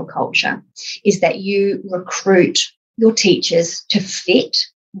organizational culture, is that you recruit your teachers to fit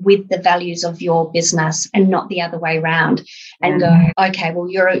with the values of your business and not the other way around, and go, okay, well,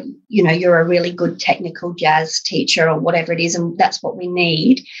 you're a really good technical jazz teacher or whatever it is, and that's what we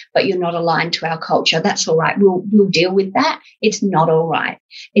need, but you're not aligned to our culture. That's all right. We'll deal with that. It's not all right.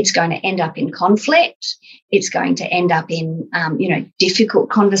 It's going to end up in conflict. It's going to end up in,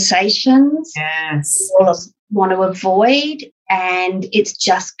 difficult conversations. Yes. All of us want to avoid, and it's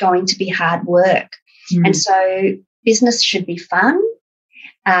just going to be hard work. And so business should be fun.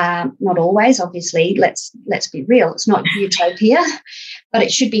 Not always, obviously. Let's be real. It's not utopia, but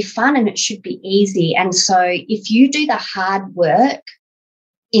it should be fun and it should be easy. And so if you do the hard work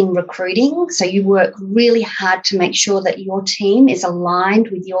in recruiting, so you work really hard to make sure that your team is aligned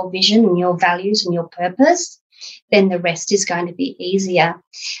with your vision and your values and your purpose, then the rest is going to be easier.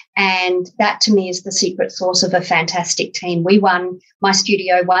 And that, to me, is the secret sauce of a fantastic team. My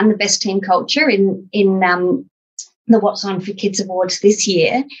studio won the best team culture in the What's On for Kids Awards this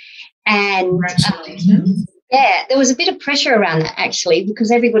year. And there was a bit of pressure around that, actually,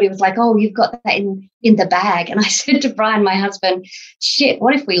 because everybody was like, oh, you've got that in the bag. And I said to Brian, my husband, shit,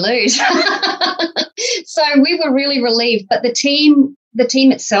 what if we lose? So we were really relieved. But the team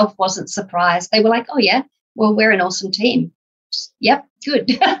itself wasn't surprised. They were like, oh, yeah, well, we're an awesome team. Yep, good.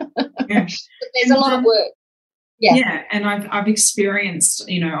 But there's a lot of work. Yeah, and I've experienced,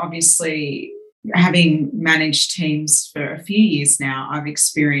 obviously, having managed teams for a few years now, I've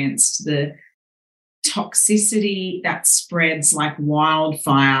experienced the toxicity that spreads like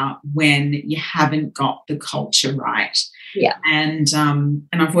wildfire when you haven't got the culture right. Yeah. And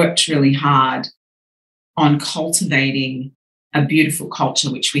I've worked really hard on cultivating a beautiful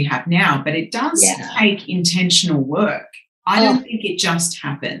culture, which we have now, but it does take intentional work. I don't think it just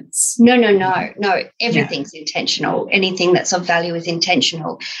happens. No. Everything's intentional. Anything that's of value is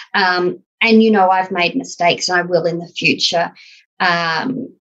intentional. And, I've made mistakes, and I will in the future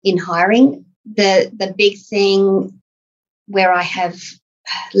in hiring. The big thing where I have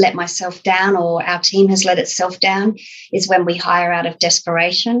let myself down, or our team has let itself down, is when we hire out of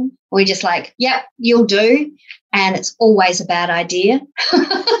desperation. We're just like, yep, you'll do. And it's always a bad idea.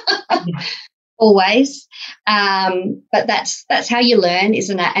 Always. But that's how you learn,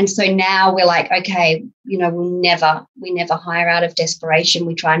 isn't it? And so now we're like, okay, we never hire out of desperation.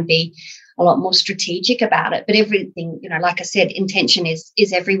 We try and be a lot more strategic about it. But everything, like I said, intention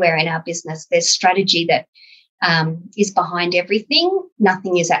is everywhere in our business. There's strategy that is behind everything.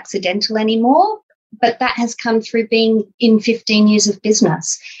 Nothing is accidental anymore. But that has come through being in 15 years of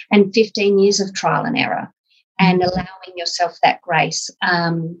business and 15 years of trial and error, and allowing yourself that grace.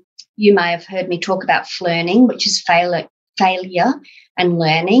 You may have heard me talk about flirting, which is failure and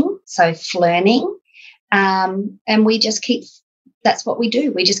learning. So flirting. And we just that's what we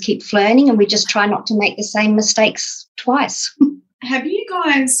do. We just keep flirting, and we just try not to make the same mistakes twice. Have you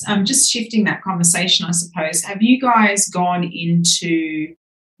guys, just shifting that conversation, I suppose, have you guys gone into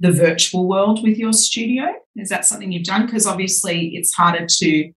the virtual world with your studio? Is that something you've done? Because obviously it's harder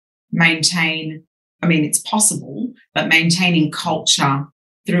to maintain, it's possible, but maintaining culture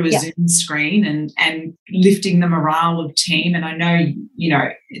through a Zoom screen and lifting the morale of team. And I know,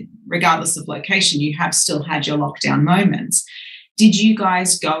 regardless of location, you have still had your lockdown moments. Did you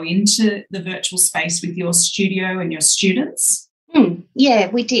guys go into the virtual space with your studio and your students? Yeah,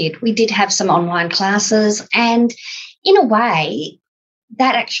 we did. We did have some online classes, and in a way,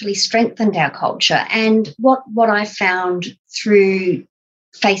 that actually strengthened our culture. And what I found through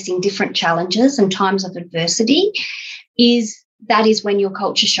facing different challenges and times of adversity is that is when your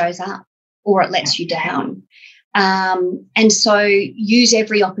culture shows up or it lets you down. And so use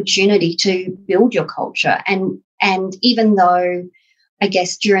every opportunity to build your culture. And even though I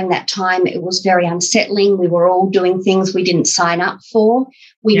guess during that time it was very unsettling, we were all doing things we didn't sign up for,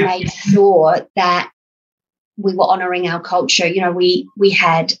 we made sure that we were honouring our culture. You know, we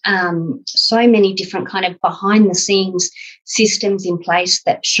had so many different kind of behind the scenes systems in place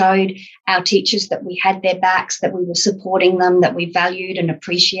that showed our teachers that we had their backs, that we were supporting them, that we valued and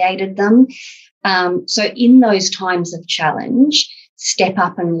appreciated them. So in those times of challenge, step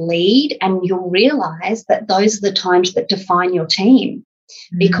up and lead, and you'll realise that those are the times that define your team.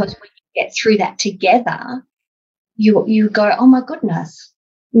 Because when you get through that together, you go, oh my goodness,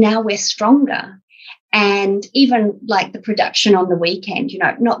 now we're stronger. And even like the production on the weekend, you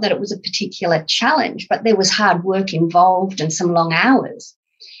know, not that it was a particular challenge, but there was hard work involved and some long hours.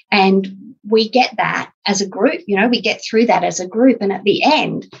 And we get that as a group, you know, we get through that as a group. And at the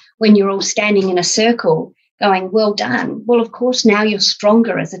end, when you're all standing in a circle going, well done, well, of course, now you're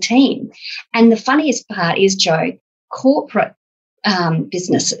stronger as a team. And the funniest part is, Jo, corporate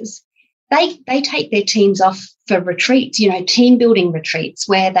businesses, they take their teams off for retreats, you know, team building retreats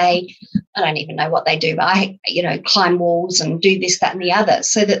where I don't even know what they do, but climb walls and do this, that, and the other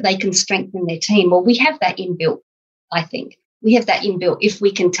so that they can strengthen their team. Well, we have that inbuilt, I think. We have that inbuilt if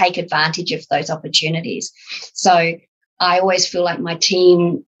we can take advantage of those opportunities. So I always feel like my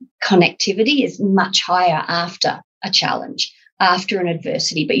team connectivity is much higher after a challenge, after an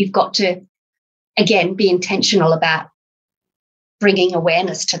adversity. But you've got to, again, be intentional about bringing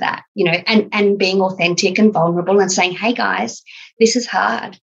awareness to that, you know, and being authentic and vulnerable and saying, hey, guys, this is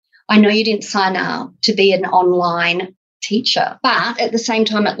hard. I know you didn't sign up to be an online teacher, but at the same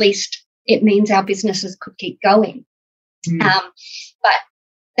time, at least it means our businesses could keep going. But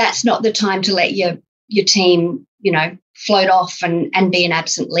that's not the time to let your team, you know, float off and be an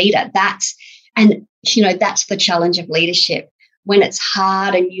absent leader. That's the challenge of leadership. When it's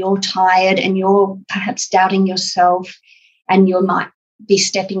hard and you're tired and you're perhaps doubting yourself and you might be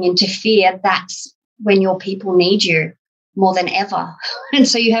stepping into fear, that's when your people need you more than ever. And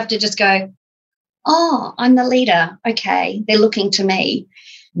so you have to just go, oh, I'm the leader. Okay, they're looking to me.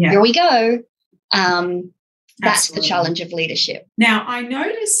 Yeah. Here we go. That's Absolutely. The challenge of leadership. Now, I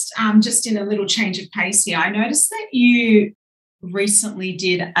noticed, just in a little change of pace here, I noticed that you recently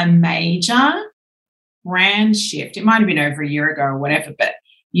did a major brand shift. It might have been over a year ago or whatever, but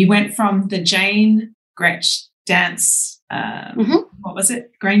you went from the Jane Gretsch Dance, what was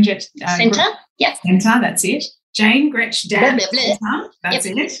it? Granger Centre. Yep. Centre, that's it. Jane Gretsch Dance Centre, that's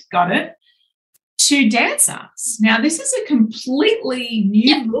it, got it. To Dance Arts. Now, this is a completely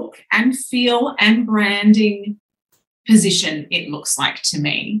new look and feel and branding position, it looks like to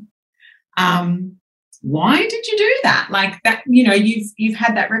me. Why did you do that? Like that, you know, you've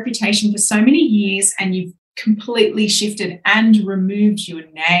had that reputation for so many years and you've completely shifted and removed your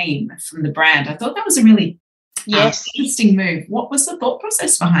name from the brand. I thought that was a really interesting move. What was the thought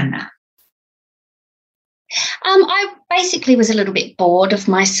process behind that? I basically was a little bit bored of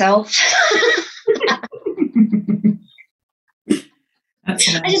myself.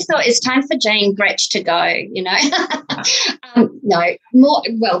 I just thought it's time for Jane Gretsch to go, you know.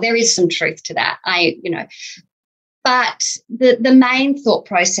 There is some truth to that, but the main thought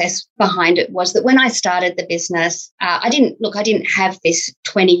process behind it was that when I started the business, I didn't have this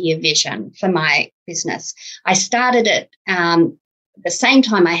 20-year vision for my business. I started it the same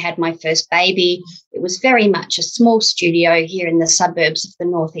time I had my first baby. It was very much a small studio here in the suburbs of the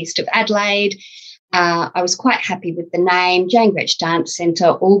northeast of Adelaide. I was quite happy with the name, Jane Gretsch Dance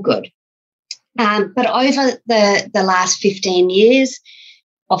Centre, all good. But over the last 15 years,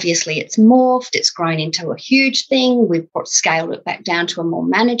 obviously it's morphed, it's grown into a huge thing. We've scaled it back down to a more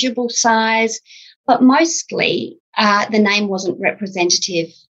manageable size. But mostly the name wasn't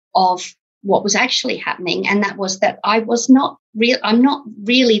representative of what was actually happening, and that was that I'm not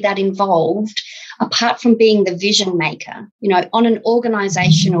really that involved apart from being the vision maker. You know, on an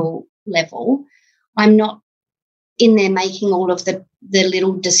organisational level, I'm not in there making all of the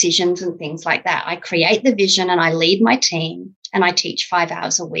little decisions and things like that. I create the vision and I lead my team and I teach 5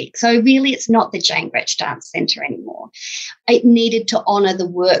 hours a week. So really it's not the Jane Gretsch Dance Centre anymore. It needed to honour the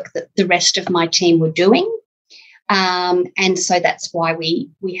work that the rest of my team were doing. And so that's why we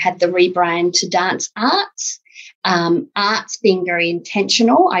had the rebrand to Dance Arts. Arts being very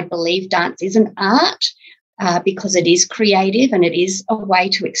intentional. I believe dance is an art. Because it is creative and it is a way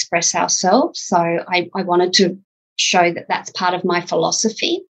to express ourselves. So I wanted to show that that's part of my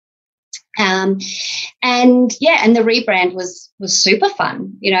philosophy. And the rebrand was super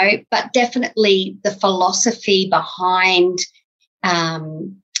fun, you know, but definitely the philosophy behind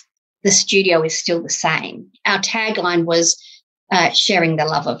the studio is still the same. Our tagline was sharing the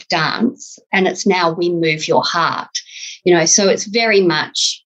love of dance, and it's now we move your heart, you know, so it's very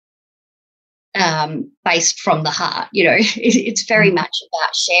much based from the heart, you know. It's very much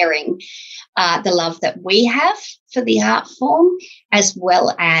about sharing the love that we have for the art form, as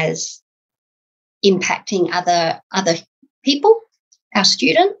well as impacting other people, our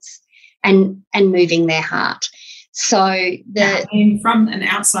students, and moving their heart. So from an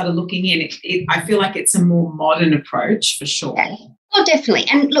outsider looking in, I feel like it's a more modern approach for sure. Yeah. Oh, definitely.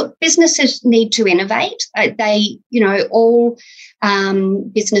 And look, businesses need to innovate. All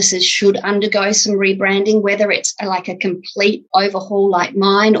businesses should undergo some rebranding, whether it's like a complete overhaul like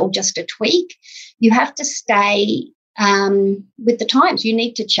mine or just a tweak. You have to stay with the times. You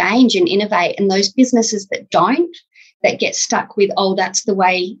need to change and innovate. And those businesses that don't, that get stuck with, oh, that's the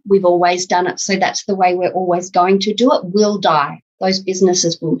way we've always done it, so that's the way we're always going to do it, will die. Those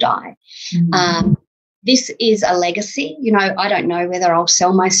businesses will die. Mm-hmm. This is a legacy. You know, I don't know whether I'll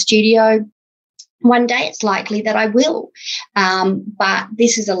sell my studio one day. It's likely that I will. But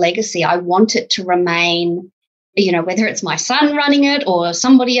this is a legacy. I want it to remain, you know, whether it's my son running it or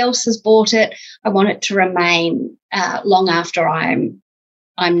somebody else has bought it, I want it to remain long after I'm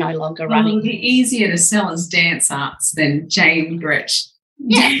no longer running. It'll be easier to sell as dance arts than Jane Gretsch.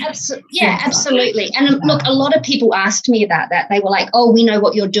 Yeah, absolutely. And look, a lot of people asked me about that. They were like, "Oh, we know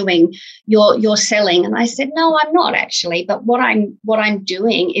what you're doing. You're selling." And I said, "No, I'm not actually. But what I'm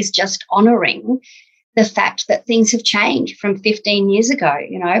doing is just honouring the fact that things have changed from 15 years ago.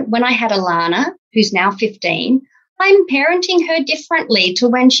 You know, when I had Alana, who's now 15, I'm parenting her differently to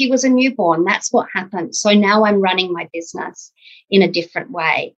when she was a newborn. That's what happened. So now I'm running my business in a different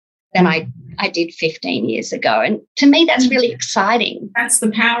way than I did 15 years ago. And to me, that's really exciting. That's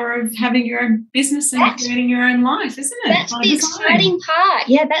the power of having your own business and creating your own life, isn't it? That's the exciting part.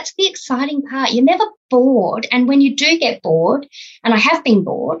 Yeah, that's the exciting part. You're never bored. And when you do get bored, and I have been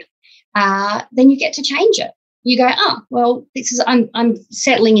bored, then you get to change it. You go, oh, well, I'm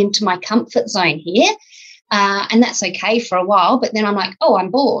settling into my comfort zone here. And that's okay for a while. But then I'm like, oh,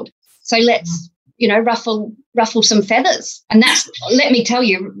 I'm bored. So let's, you know, ruffle some feathers. And that's, let me tell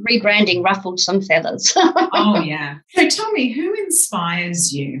you, rebranding ruffled some feathers. Oh, yeah. So tell me, who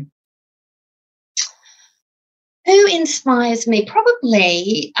inspires you? Who inspires me?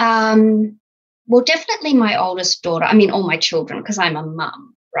 Probably, well, definitely my oldest daughter. I mean, all my children, because I'm a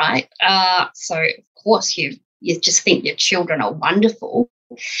mum, right? So, of course, you just think your children are wonderful.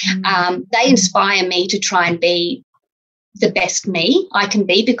 They inspire me to try and be the best me I can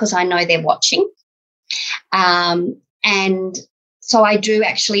be, because I know they're watching. And so I do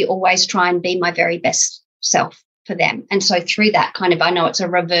actually always try and be my very best self for them. And so through that kind of, I know it's a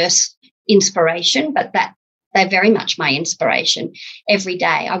reverse inspiration, but that they're very much my inspiration every day.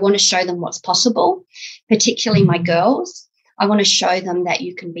 I want to show them what's possible, particularly my girls. I want to show them that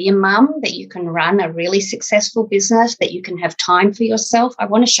you can be a mum, that you can run a really successful business, that you can have time for yourself. I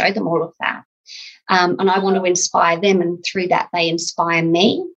want to show them all of that. And I want to inspire them, and through that they inspire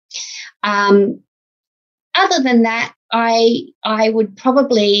me. Other than that, I would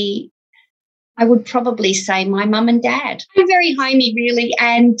probably say my mum and dad. I'm very homey, really,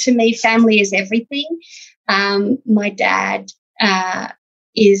 and to me, family is everything. My dad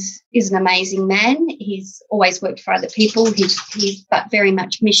is an amazing man. He's always worked for other people. He's but very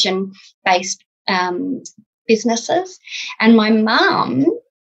much mission-based businesses. And my mum,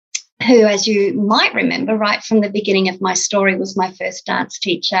 who, as you might remember, right from the beginning of my story, was my first dance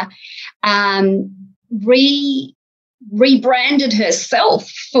teacher, rebranded herself,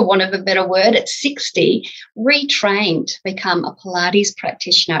 for want of a better word, at 60, retrained to become a Pilates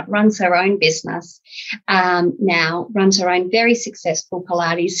practitioner, runs her own business, now runs her own very successful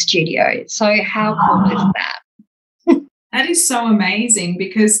Pilates studio. So how cool is that? That is so amazing,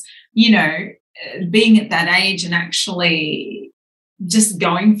 because, you know, being at that age and actually just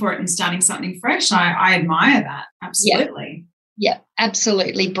going for it and starting something fresh, I admire that. Absolutely. Yeah,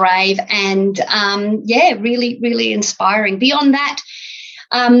 absolutely brave and, really, really inspiring. Beyond that,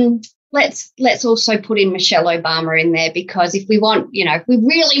 let's also put in Michelle Obama in there, because if we want, you know, if we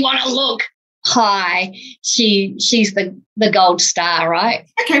really want to look high, she's the gold star, right?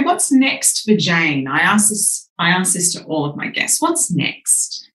 Okay, what's next for Jane? I ask this to all of my guests. What's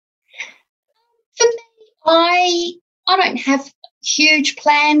next? For me, I don't have huge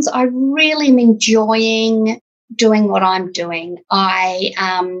plans. I really am enjoying doing what I'm doing. I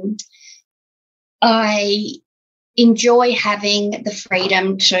enjoy having the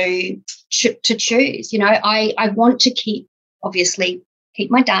freedom to choose. You know, I want to keep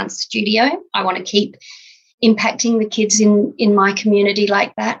my dance studio. I want to keep impacting the kids in my community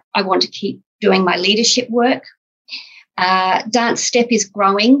like that. I want to keep doing my leadership work. Dance Step is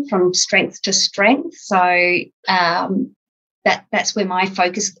growing from strength to strength. So that's where my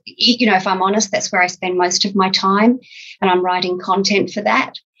focus, you know, if I'm honest, that's where I spend most of my time, and I'm writing content for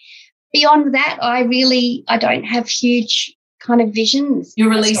that. Beyond that, I don't have huge kind of visions. You're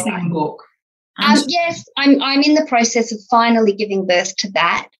releasing a book. Yes, I'm in the process of finally giving birth to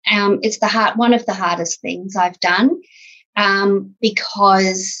that. It's one of the hardest things I've done,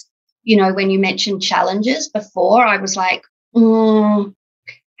 because, you know, when you mentioned challenges before, I was like,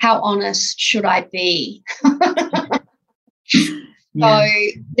 how honest should I be? So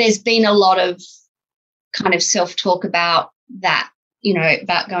there's been a lot of kind of self-talk about that, you know,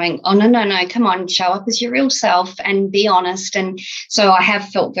 about going, oh, no, come on, show up as your real self and be honest. And so I have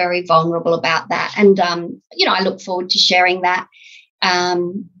felt very vulnerable about that. And, you know, I look forward to sharing that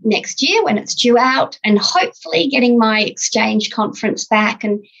next year when it's due out, and hopefully getting my exchange conference back,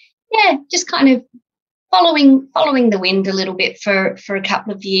 and, yeah, just kind of following the wind a little bit for a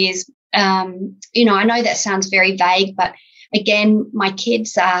couple of years. You know, I know that sounds very vague, but again, my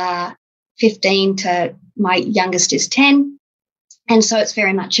kids are 15 to my youngest is 10. And so it's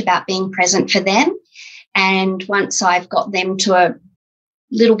very much about being present for them. And once I've got them to a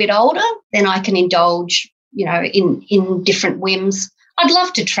little bit older, then I can indulge, you know, in different whims. I'd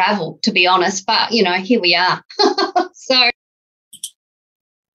love to travel, to be honest, but, you know, here we are. So.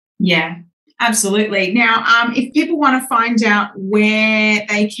 Yeah, absolutely. Now, if people want to find out where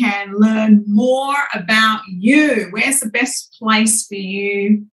they can learn more about you, where's the best place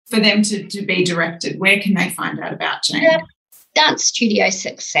for them to be directed? Where can they find out about Jane? Yeah.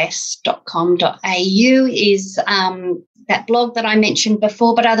 dancestudiossuccess.com.au is that blog that I mentioned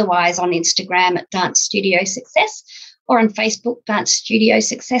before, but otherwise on Instagram at Dance Studio Success, or on Facebook, Dance Studio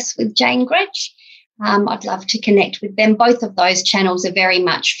Success with Jane Gretsch. I'd love to connect with them. Both of those channels are very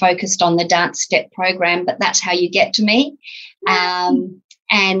much focused on the Dance Step program, but that's how you get to me. I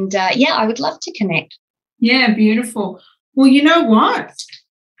would love to connect. Yeah, beautiful. Well, you know what?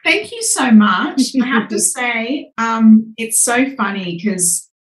 Thank you so much. I have to say, it's so funny because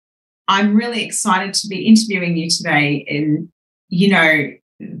I'm really excited to be interviewing you today. And, you know,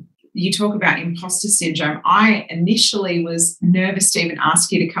 you talk about imposter syndrome. I initially was nervous to even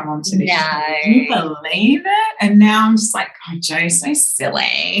ask you to come on to this show. Can you believe it? And now I'm just like, oh, Jo, so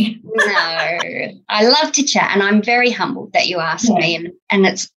silly. No, I love to chat, and I'm very humbled that you asked me. And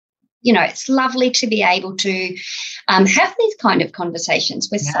it's, you know, it's lovely to be able to have these kind of conversations.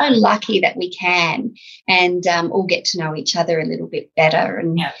 We're so lucky that we can, and all get to know each other a little bit better,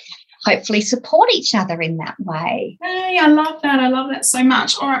 and hopefully support each other in that way. Hey, I love that. I love that so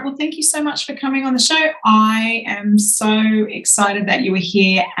much. All right. Well, thank you so much for coming on the show. I am so excited that you were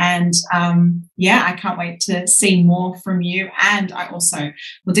here, and I can't wait to see more from you. And I also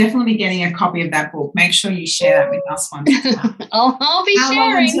will definitely be getting a copy of that book. Make sure you share that with us once it's out. I'll be sharing.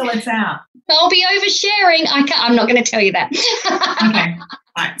 How long until it's out? I'll be oversharing. I'm not going to tell you that. Okay.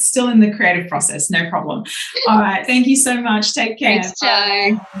 All right. Still in the creative process. No problem. All right. Thank you so much. Take care. Thanks,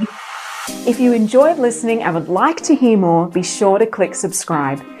 Jo. If you enjoyed listening and would like to hear more, be sure to click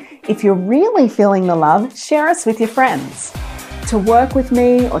subscribe. If you're really feeling the love, share us with your friends. To work with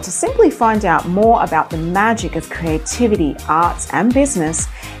me, or to simply find out more about the magic of creativity, arts and business,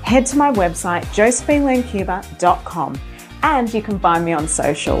 head to my website josephinelancuba.com, and you can find me on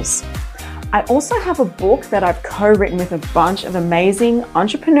socials. I also have a book that I've co-written with a bunch of amazing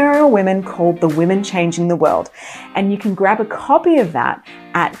entrepreneurial women called The Women Changing the World. And you can grab a copy of that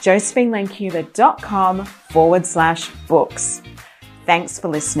at josephinelancuba.com/books. Thanks for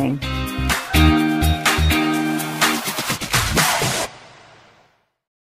listening.